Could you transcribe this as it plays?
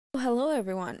hello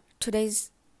everyone.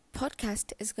 Today's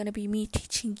podcast is going to be me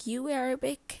teaching you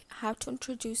Arabic, how to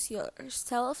introduce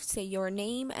yourself, say your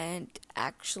name, and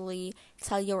actually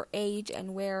tell your age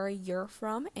and where you're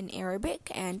from in Arabic.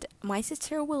 And my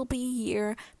sister will be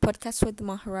here, podcast with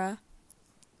Mahra.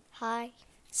 Hi.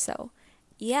 So,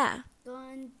 yeah. Go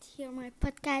and hear my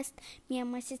podcast. Me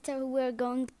and my sister, we're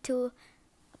going to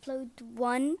upload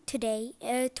one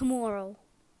tomorrow.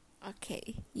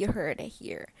 Okay, you heard it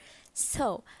here.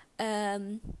 So,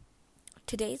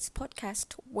 today's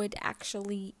podcast would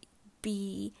actually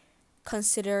be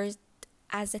considered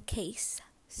as a case.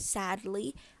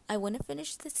 Sadly, I want to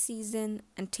finish the season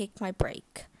and take my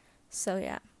break. So,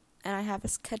 yeah. And I have a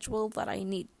schedule that I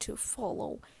need to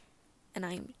follow. And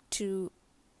I'm 2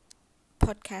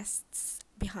 podcasts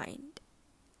behind.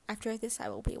 After this, I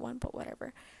will be 1, but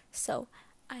whatever. So,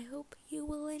 I hope you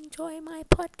will enjoy my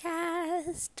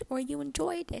podcast, or you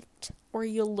enjoyed it, or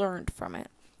you learned from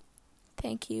it.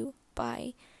 Thank you.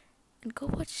 Bye. And go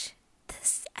watch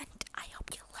this, and I hope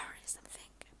you learn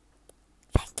something.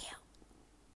 Thank you.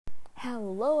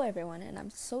 Hello, everyone, and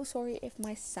I'm so sorry if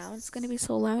my sound's gonna be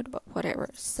so loud, but whatever.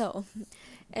 So,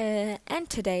 and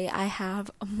today I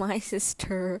have my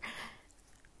sister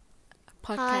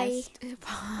podcast.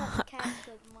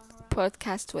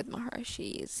 Podcast with Mahar.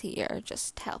 She is here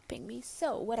just helping me.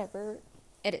 So, whatever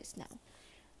it is now,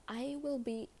 I will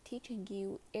be teaching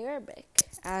you Arabic,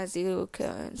 as you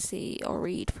can see or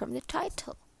read from the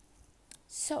title.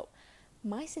 So,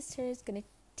 my sister is going to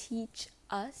teach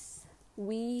us.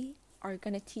 We are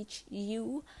going to teach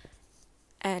you,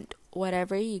 and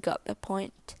whatever, you got the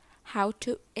point, how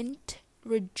to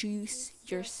introduce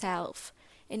yourself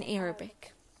in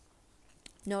Arabic.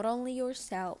 Not only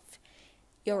yourself,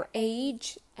 your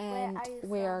age, and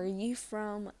where are you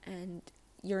from, and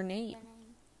your name.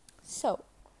 So,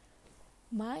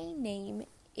 my name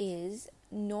is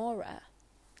Nora.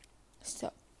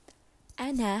 So,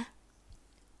 أنا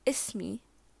اسمي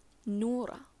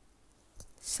Nora.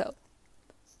 So,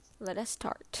 let us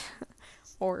start.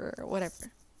 Or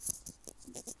whatever.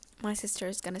 My sister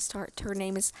is gonna start. Her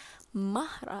name is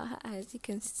Mahra, as you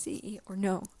can see, or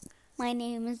no. My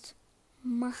name is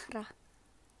Mahra.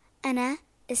 أنا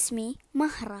اسمي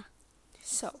مهرة.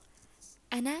 So,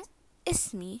 أنا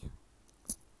اسمي,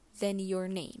 then your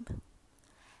name.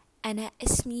 أنا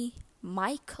اسمي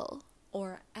Michael,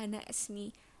 or أنا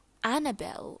اسمي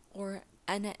Annabelle, or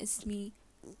أنا اسمي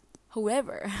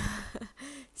whoever.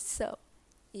 So,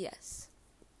 yes.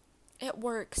 It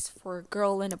works for a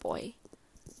girl and a boy.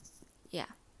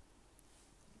 Yeah.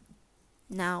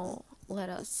 Now, let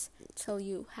us tell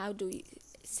you how do you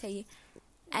say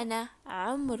أنا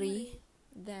عمري.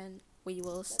 Then we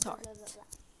will start.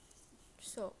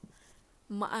 So,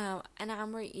 أنا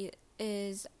عمري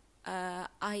is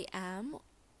I am,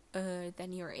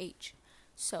 then your age.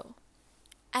 So,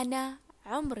 أنا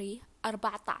عمري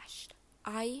 14.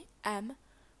 I am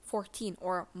 14,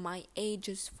 or my age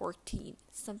is 14.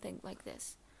 Something like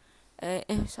this.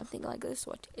 Something like this.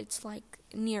 What? It's like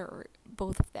near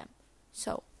both of them.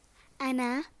 So,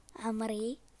 أنا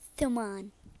عمري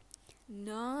 8.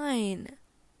 9.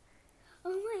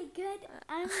 Oh my god,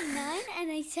 I'm 9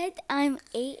 and I said I'm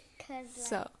 8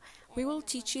 So, we will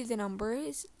teach you the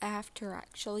numbers after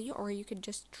actually, or you could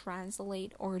just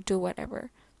translate or do whatever.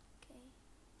 Okay.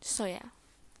 So, yeah.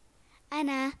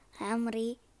 أنا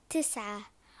عمري 9.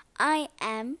 I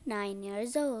am 9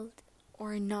 years old.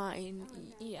 Or 9.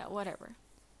 Yeah, whatever.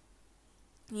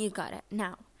 You got it.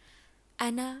 Now,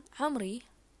 أنا عمري,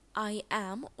 I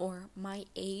am, or my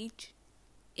age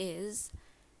is,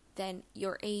 then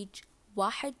your age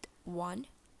 1,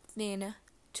 2,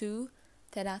 2,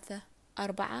 3, 4, 3,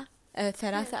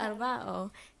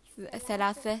 4,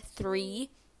 3, 3,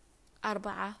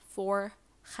 4, 4,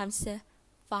 5,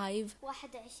 5.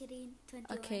 21.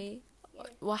 Okay.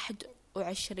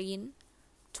 21,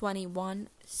 21.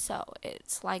 So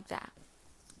it's like that.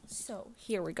 So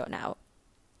here we go now.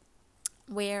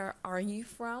 Where are you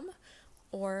from?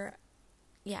 Or,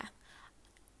 yeah.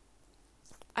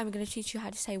 I'm going to teach you how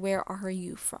to say where are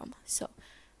you from. So,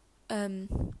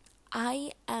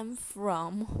 I am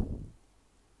from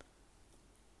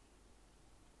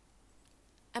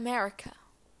America.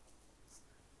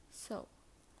 So,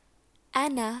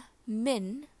 أنا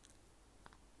من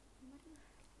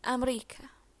أمريكا.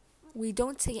 We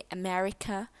don't say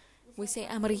America, we say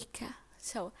أمريكا.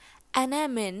 So, أنا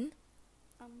من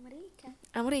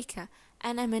أمريكا.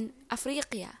 أنا من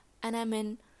أفريقيا. أنا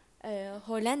من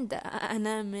هولندا.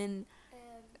 أنا من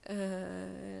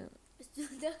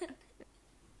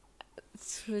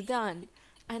السودان.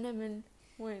 أنا من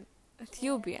وين؟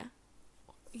 إثيوبيا.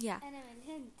 Yeah. أنا من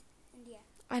الهند.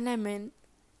 أنا من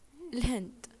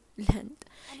الهند.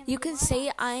 You can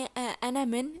say أنا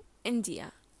من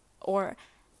India or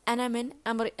أنا من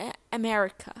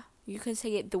America. You can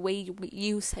say it the way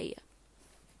you say it.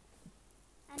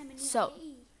 So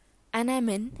أنا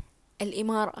من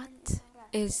الإمارات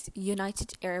is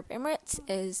United Arab Emirates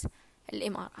is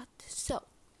الإمارات. So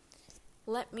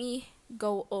let me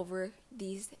go over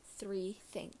these 3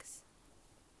 things.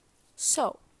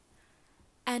 So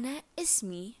أنا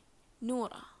اسمي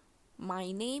نورة.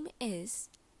 My name is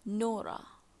Nora.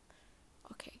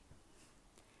 Okay.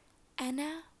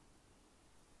 أنا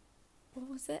what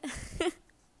was it?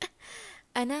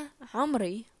 أنا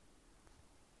عمري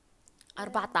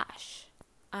 14.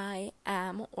 I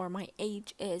am, or my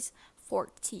age is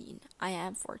 14. I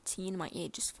am 14. My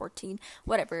age is 14.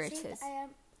 Whatever it is. I am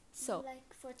So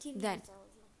like 14 then, years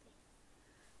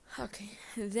old. okay.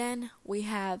 Then we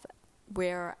have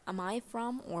where am I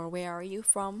from or where are you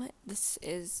from? This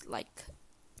is like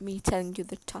me telling you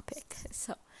the topic.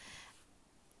 So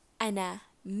أنا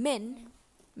من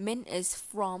is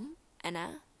from.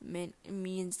 أنا من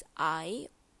means I.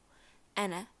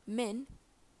 أنا من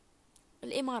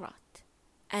الإمارات.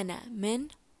 أنا من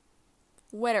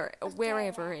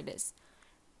wherever it is.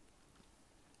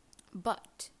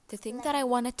 But the thing that I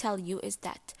want to tell you is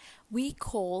that we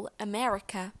call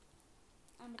America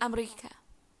America.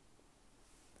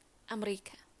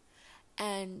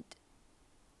 And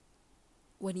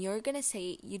when you're gonna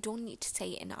say it, you don't need to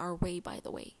say it in our way, by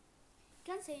the way.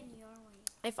 You can say in your way.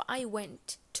 If I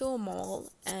went to a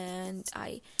mall and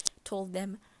I told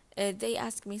them, they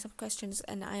asked me some questions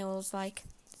and I was like,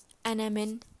 أنا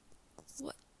من,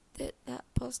 what did that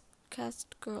podcast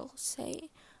girl say?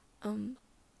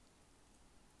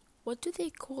 What do they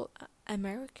call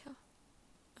America?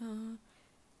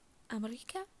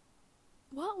 America?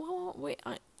 What? Wait,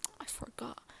 I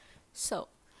forgot. So,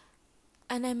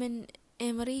 أنا من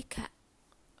أمريكا.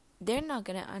 They're not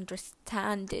gonna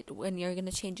understand it when you're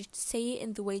gonna change it. Say it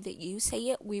in the way that you say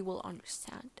it, we will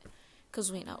understand.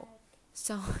 Because we know.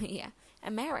 So, yeah.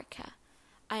 America.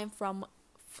 I am from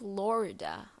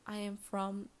Florida. I am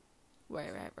from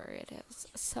wherever it is.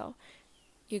 So,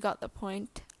 you got the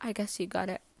point. I guess you got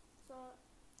it. So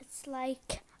it's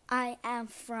like I am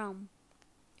from.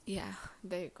 Yeah,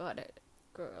 they got it,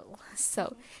 girl.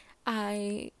 So,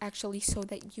 I actually saw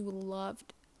that you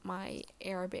loved my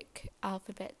Arabic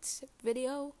alphabets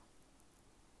video.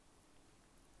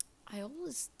 I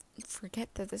always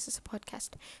forget that this is a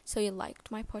podcast. So you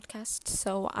liked my podcast,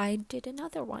 so I did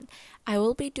another one. I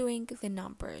will be doing the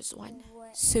numbers one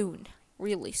soon,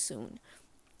 really soon.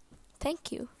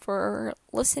 Thank you for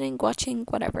listening, watching,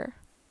 whatever.